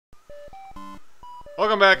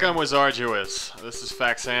Welcome back on Wizarduous. This is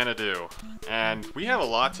Faxanadu, and we have a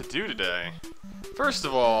lot to do today. First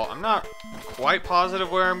of all, I'm not quite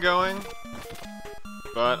positive where I'm going,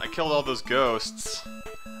 but I killed all those ghosts.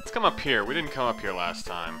 Let's come up here. We didn't come up here last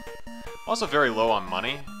time. Also very low on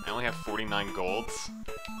money. I only have 49 golds.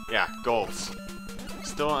 Yeah, golds.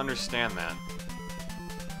 Still don't understand that.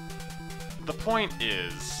 The point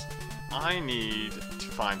is, I need to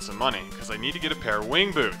find some money, because I need to get a pair of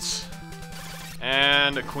wing boots.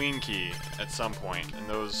 And a queen key at some point, and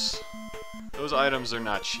those items are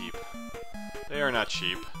not cheap. They are not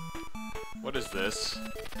cheap. What is this?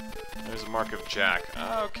 There's a mark of Jack.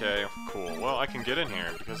 Okay, cool. Well, I can get in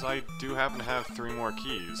here, because I do happen to have 3 more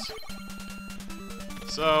keys.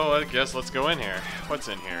 So, I guess let's go in here. What's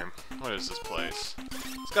in here? What is this place?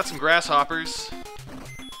 It's got some grasshoppers.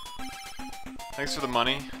 Thanks for the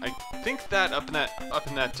money. I think that up in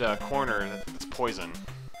that corner, that's poison.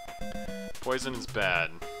 Poison is bad.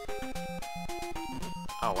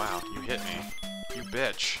 Oh wow, you hit me. You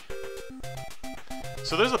bitch.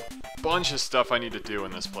 So there's a bunch of stuff I need to do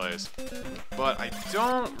in this place, but I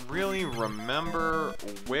don't really remember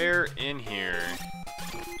where in here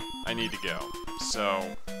I need to go. So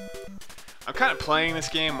I'm kind of playing this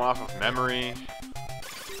game off of memory.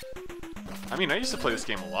 I mean, I used to play this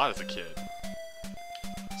game a lot as a kid,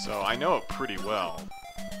 so I know it pretty well,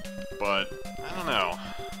 but I don't know.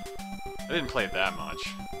 I didn't play it that much.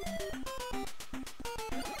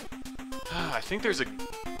 I think there's a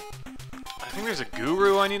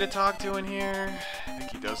guru I need to talk to in here. I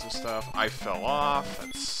think he does some stuff. I fell off.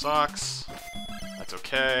 That sucks. That's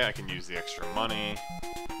okay. I can use the extra money.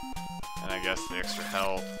 And I guess the extra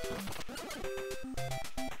health.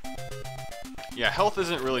 Yeah, health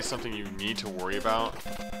isn't really something you need to worry about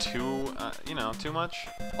too much.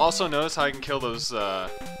 Also, notice how I can kill those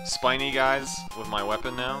spiny guys with my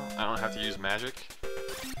weapon now. I don't have to use magic.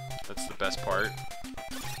 That's the best part.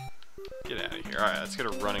 Get out of here. Alright, let's get a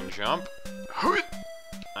running jump.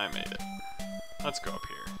 I made it. Let's go up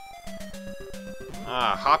here.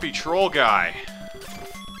 Ah, hoppy troll guy.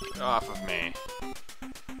 Get off of me.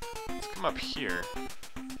 Let's come up here.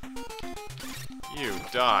 You,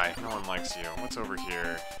 die. No one likes you. What's over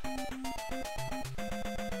here?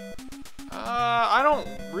 I don't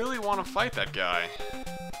really want to fight that guy.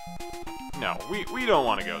 No, we don't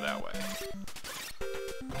want to go that way.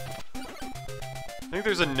 I think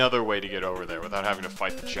there's another way to get over there without having to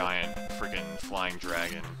fight the giant friggin' flying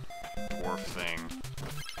dragon dwarf thing.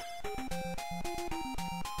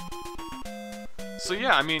 So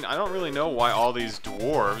yeah, I mean, I don't really know why all these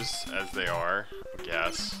dwarves, as they are, I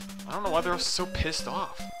guess, I don't know why they're so pissed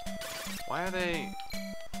off. Why are they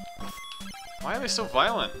so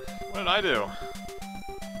violent? What did I do?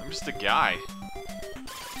 I'm just a guy.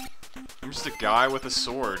 I'm just a guy with a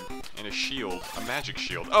sword and a shield. A magic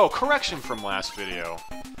shield. Oh, correction from last video.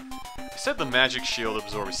 I said the magic shield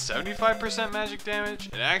absorbs 75% magic damage.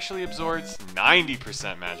 It actually absorbs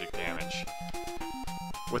 90% magic damage.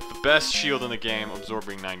 With the best shield in the game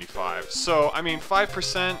absorbing 95. So, I mean,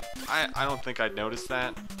 5%, I don't think I'd notice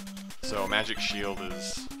that. So, magic shield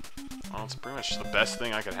is, well, it's pretty much the best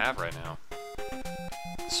thing I could have right now.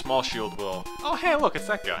 Small shield will... Oh, hey, look, it's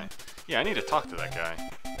that guy. Yeah, I need to talk to that guy.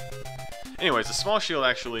 Anyways, the small shield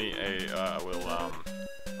actually will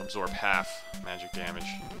absorb half magic damage.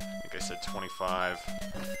 I think I said 25.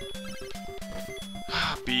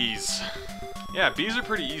 Bees. Yeah, bees are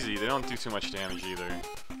pretty easy. They don't do too much damage either.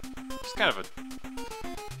 It's kind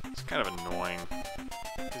of annoying.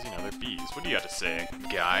 Because, you know, they're bees. What do you got to say,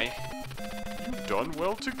 guy? You've done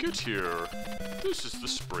well to get here. This is the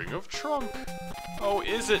Spring of Trunk. Oh,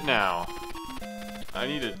 is it now? I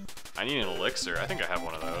need an elixir. I think I have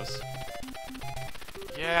one of those.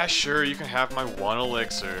 Yeah, sure, you can have my one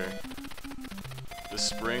elixir. The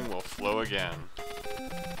spring will flow again.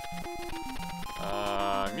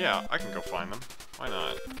 Yeah, I can go find them. Why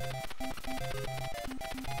not?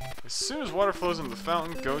 As soon as water flows into the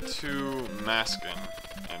fountain, go to Maskin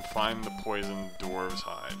and find the poisoned dwarves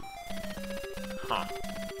hide. Huh.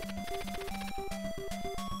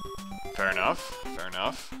 Fair enough, fair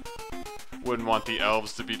enough. Wouldn't want the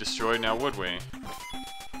elves to be destroyed now, would we?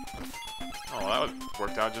 Oh, well, that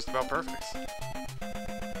worked out just about perfect.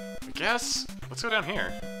 I guess, let's go down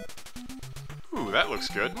here. Ooh, that looks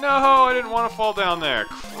good. No, I didn't want to fall down there.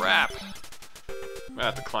 Crap. I'm gonna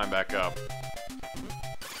have to climb back up.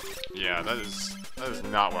 Yeah, that is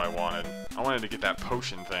not what I wanted. I wanted to get that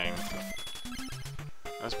potion thing.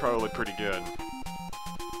 That's probably pretty good.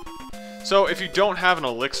 So, if you don't have an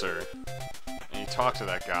elixir, and you talk to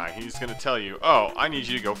that guy, he's gonna tell you, oh, I need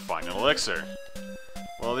you to go find an elixir.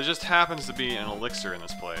 Well, there just happens to be an elixir in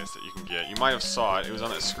this place that you can get. You might have saw it. It was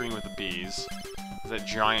on that screen with the bees. That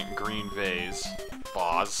giant green vase.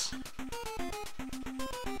 Vase.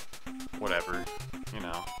 Whatever. You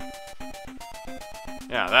know.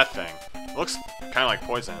 Yeah, that thing. Looks kind of like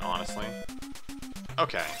poison, honestly.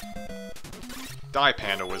 Okay. Die,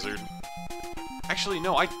 Panda Wizard. Actually,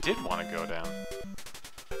 no, I did want to go down.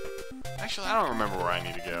 Actually, I don't remember where I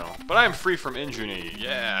need to go. But I am free from injury.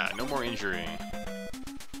 Yeah, no more injury.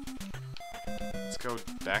 Let's go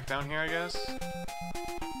back down here, I guess.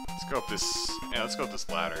 Let's go up this... Yeah, let's go up this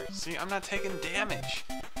ladder. See, I'm not taking damage.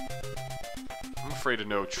 I'm afraid of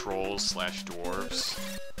no trolls slash dwarves.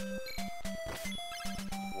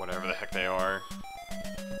 Whatever the heck they are.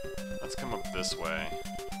 Let's come up this way.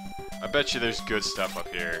 I bet you there's good stuff up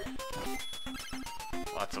here.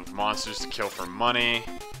 Lots of monsters to kill for money.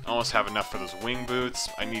 I almost have enough for those wing boots.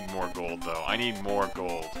 I need more gold, though. I need more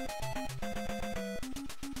gold.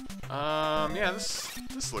 Yeah,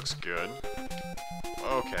 this looks good.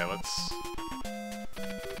 Okay, let's...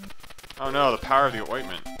 Oh no, the power of the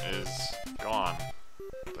ointment is gone.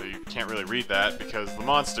 Though you can't really read that because the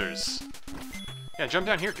monsters. Yeah, jump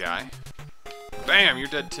down here, guy. Bam, you're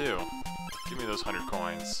dead too. Give me those 100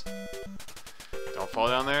 coins. Don't fall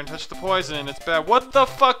down there and touch the poison, it's bad. What the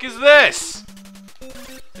fuck is this?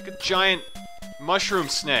 It's like a giant mushroom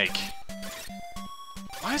snake.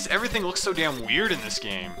 Why does everything look so damn weird in this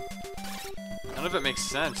game? None of it makes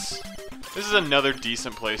sense. This is another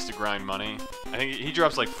decent place to grind money. I think he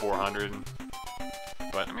drops like 400.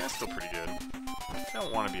 But, I mean, that's still pretty good. I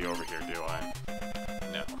don't want to be over here, do I?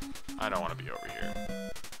 No. I don't want to be over here.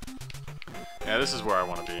 Yeah, this is where I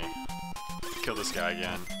want to be. Kill this guy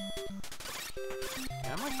again.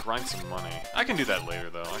 Yeah, I might grind some money. I can do that later,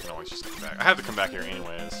 though. I can always just come back. I have to come back here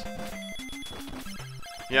anyways.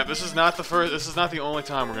 Yeah, this is not the first. This is not the only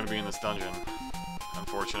time we're gonna be in this dungeon,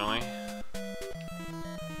 unfortunately.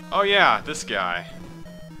 Oh yeah, this guy.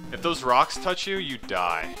 If those rocks touch you, you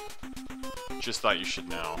die. Just thought you should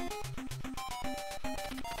know.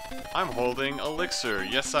 I'm holding elixir.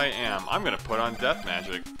 Yes, I am. I'm gonna put on death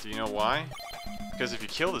magic. Do you know why? Because if you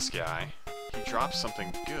kill this guy, he drops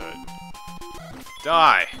something good.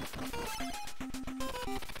 Die!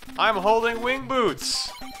 I'm holding wing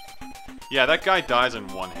boots! Yeah, that guy dies in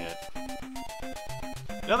one hit.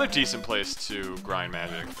 Another decent place to grind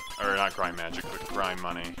magic. Or not grind magic, but grind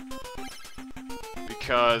money.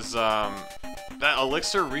 Because, that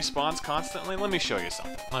elixir respawns constantly. Let me show you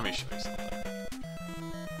something. Let me show you something.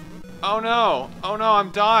 Oh no! Oh no,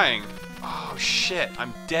 I'm dying! Oh shit,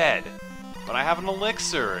 I'm dead. But I have an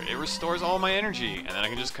elixir. It restores all my energy. And then I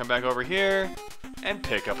can just come back over here and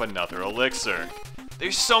pick up another elixir.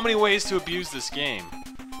 There's so many ways to abuse this game.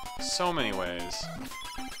 So many ways.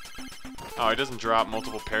 Oh, it doesn't drop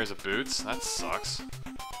multiple pairs of boots? That sucks.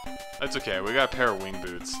 That's okay, we got a pair of wing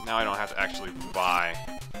boots. Now I don't have to actually buy.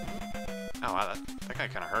 Oh wow, that guy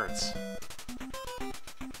kinda hurts.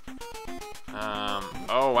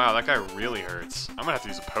 Oh wow, that guy really hurts. I'm gonna have to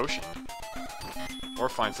use a potion. Or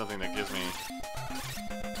find something that gives me...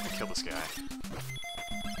 I'm gonna kill this guy.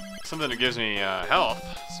 Something that gives me, health.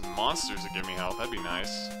 Some monsters that give me health, that'd be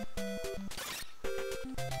nice.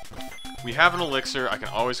 We have an elixir, I can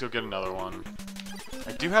always go get another one.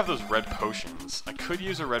 I do have those red potions. I could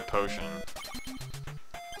use a red potion.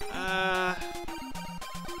 Oh,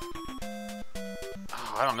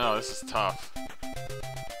 I don't know, this is tough.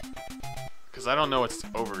 Because I don't know what's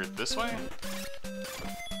over this way?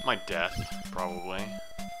 My death, probably.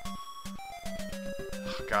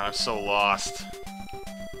 Oh, God, I'm so lost.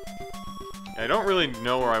 I don't really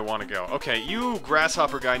know where I want to go. Okay, you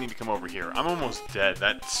grasshopper guy need to come over here. I'm almost dead.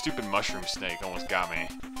 That stupid mushroom snake almost got me.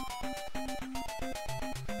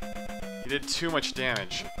 He did too much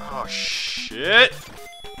damage. Oh, shit!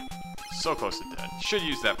 So close to dead. Should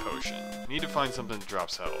use that potion. Need to find something that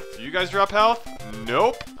drops health. Do you guys drop health?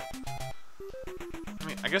 Nope. I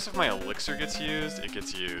mean, I guess if my elixir gets used, it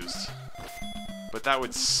gets used. But that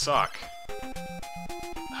would suck. Oh,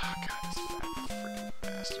 God, this fat freaking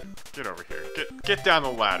bastard. Get over here. Get down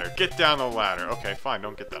the ladder. Get down the ladder. Okay, fine,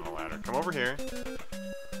 don't get down the ladder. Come over here.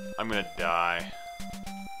 I'm gonna die.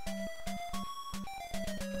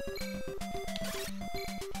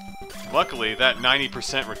 Luckily, that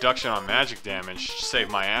 90% reduction on magic damage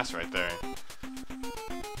saved my ass right there.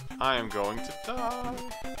 I am going to die.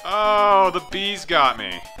 Oh, the bees got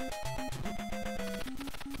me.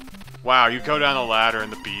 Wow, you go down the ladder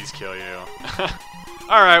and the bees kill you.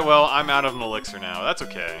 Alright, well, I'm out of an elixir now. That's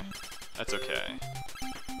okay. That's okay.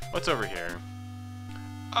 What's over here?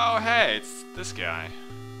 Oh, hey, it's this guy.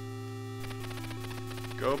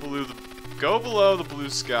 Go below the blue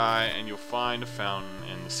sky and you'll find a fountain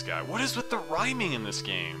in the sky. What is with the rhyming in this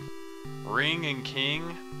game? Ring and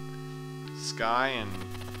king, sky and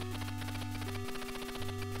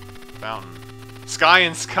fountain. Sky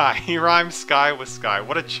and sky. He rhymes sky with sky.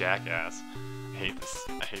 What a jackass. I hate this.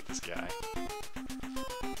 I hate this guy.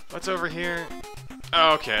 What's over here?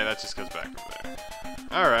 Oh, okay, that just goes back over there.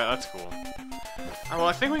 Alright, that's cool. Alright, well,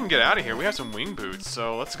 I think we can get out of here. We have some wing boots,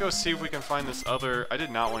 so let's go see if we can find this other... I did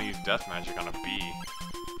not want to use death magic on a bee.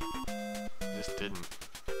 I just didn't.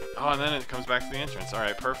 Oh, and then it comes back to the entrance.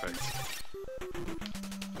 Alright, perfect.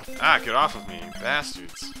 Ah, get off of me,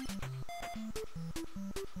 bastards.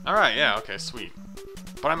 Alright, yeah, okay, sweet.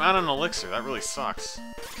 But I'm out of an elixir. That really sucks.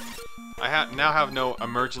 I now have no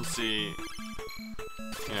emergency,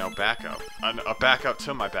 you know, backup. A backup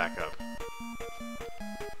to my backup.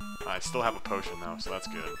 I still have a potion, though, so that's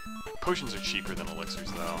good. Potions are cheaper than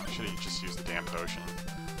elixirs, though. I should have just used the damn potion.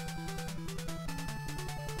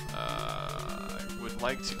 I would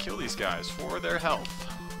like to kill these guys for their health.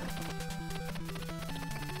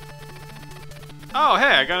 Oh, hey,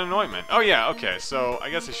 I got an ointment. Oh, yeah, okay, so I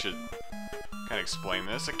guess I should kind of explain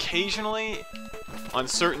this. Occasionally, on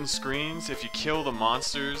certain screens, if you kill the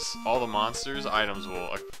monsters, all the monsters, items will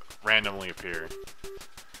randomly appear.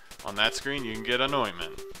 On that screen, you can get an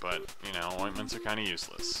ointment, but, you know, ointments are kind of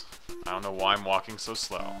useless. I don't know why I'm walking so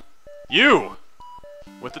slow. You!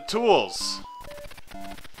 With the tools!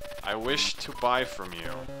 I wish to buy from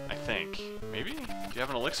you, I think. Maybe? Do you have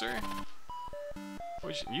an elixir?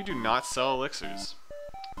 You do not sell elixirs.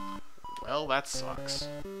 Well, that sucks.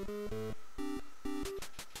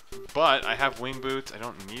 But I have wing boots. I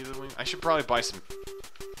don't need the wing. I should probably buy some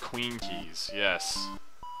queen keys. Yes.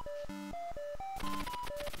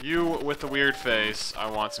 You with the weird face. I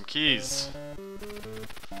want some keys.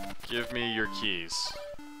 Give me your keys.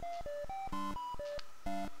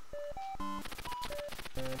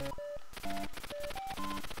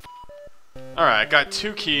 Alright, I got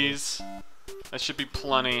 2 keys. That should be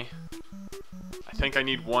plenty. I think I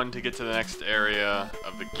need 1 to get to the next area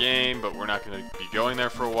of the game, but we're not going to be going there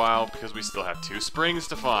for a while because we still have 2 springs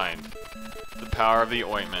to find. The power of the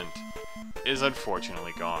ointment is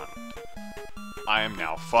unfortunately gone. I am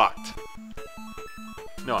now fucked.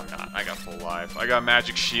 No, I'm not. I got full life. I got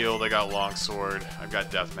magic shield. I got longsword. I've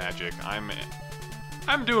got death magic.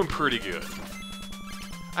 I'm doing pretty good.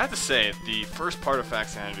 I have to say, the first part of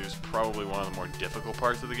Faxanadu is probably one of the more difficult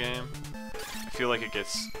parts of the game. I feel like it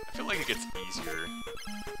gets easier.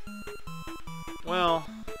 Well,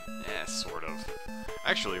 sort of.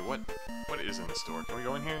 Actually, what is in this door? Can we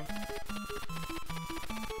go in here?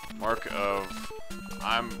 Mark of...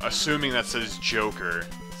 I'm assuming that says Joker,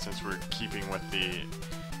 since we're keeping with the,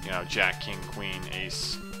 you know, Jack, King, Queen,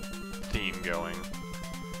 Ace theme going.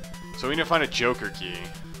 So we need to find a Joker key.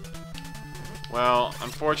 Well,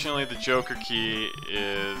 unfortunately, the Joker key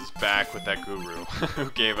is back with that guru who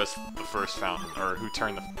gave us the first fountain, or who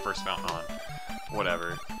turned the first fountain on.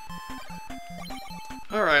 Whatever.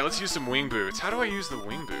 Alright, let's use some wing boots. How do I use the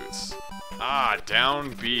wing boots? Ah,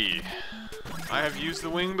 down B. I have used the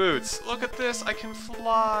wing boots. Look at this, I can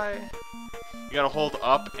fly. You gotta hold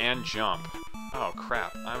up and jump. Oh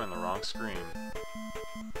crap, I'm in the wrong screen.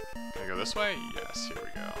 Can I go this way? Yes, here we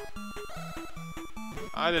go.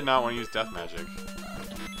 I did not want to use death magic.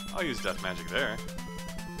 I'll use death magic there.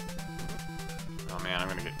 Oh man, I'm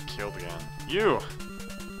gonna get killed again. You!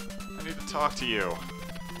 I need to talk to you.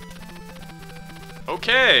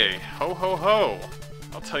 Okay, ho ho ho.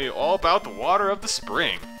 I'll tell you all about the water of the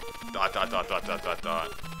spring. ...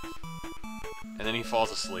 And then he falls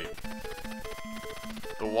asleep.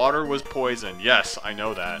 The water was poisoned. Yes, I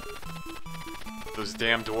know that. Those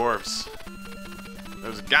damn dwarves.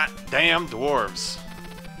 Those goddamn dwarves.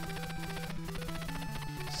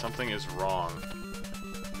 Something is wrong.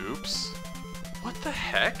 Oops. What the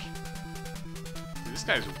heck? Dude, this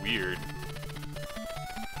guy's weird.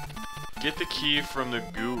 Get the key from the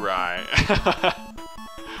Gurai.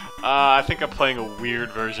 I think I'm playing a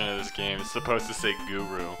weird version of this game. It's supposed to say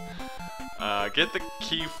Guru. Get the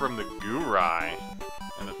key from the Gurai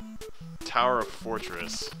and the Tower of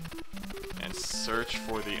Fortress and search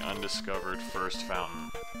for the undiscovered first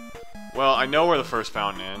fountain. Well, I know where the first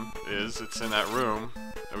fountain is. It's in that room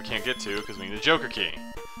that we can't get to because we need a Joker key.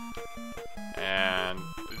 And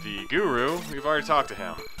the Guru, we've already talked to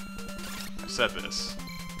him. I've said this.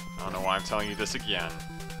 I don't know why I'm telling you this again.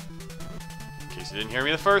 In case you didn't hear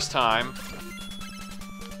me the first time,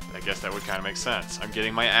 I guess that would kind of make sense. I'm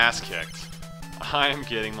getting my ass kicked. I'm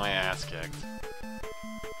getting my ass kicked.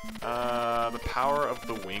 The power of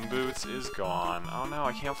the wing boots is gone. Oh no,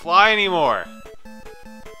 I can't fly anymore!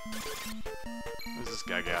 Who's this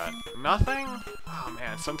guy got? Nothing? Oh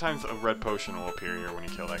man, sometimes a red potion will appear here when you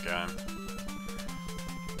kill that guy.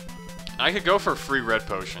 I could go for a free red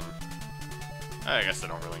potion. I guess I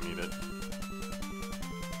don't really need it.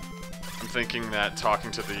 I'm thinking that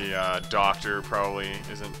talking to the doctor probably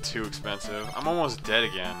isn't too expensive. I'm almost dead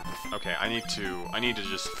again. Okay, I need to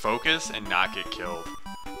just focus and not get killed.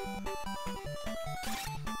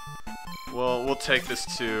 Well, we'll take this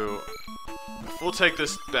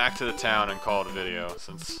back to the town and call it a video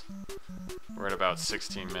since we're at about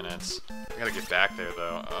 16 minutes. I gotta get back there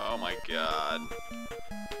though. Oh my god.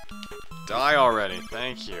 Die already,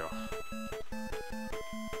 thank you.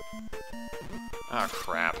 Ah,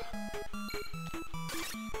 crap.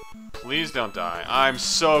 Please don't die. I'm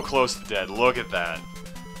so close to dead. Look at that.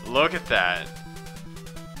 Look at that.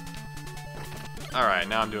 Alright,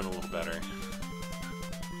 now I'm doing a little better.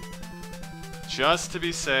 Just to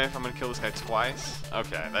be safe, I'm gonna kill this guy twice.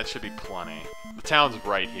 Okay, that should be plenty. The town's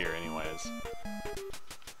right here anyways.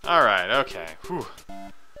 Alright, okay. Whew.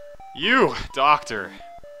 You, doctor!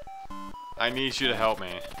 I need you to help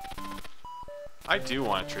me. I do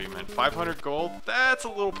want treatment. 500 gold? That's a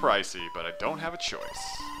little pricey, but I don't have a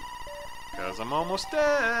choice. Because I'm almost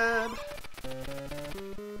dead.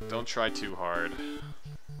 Don't try too hard.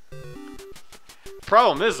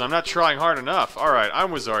 Problem is, I'm not trying hard enough. Alright,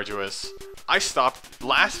 I'm Wizarduous. I stopped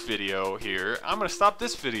last video here. I'm gonna stop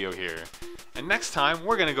this video here. And next time,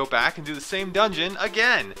 we're gonna go back and do the same dungeon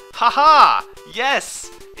again. Haha! Yes!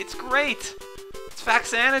 It's great! It's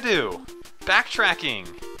Faxanadu! Backtracking!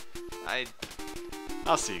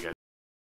 I'll see you guys.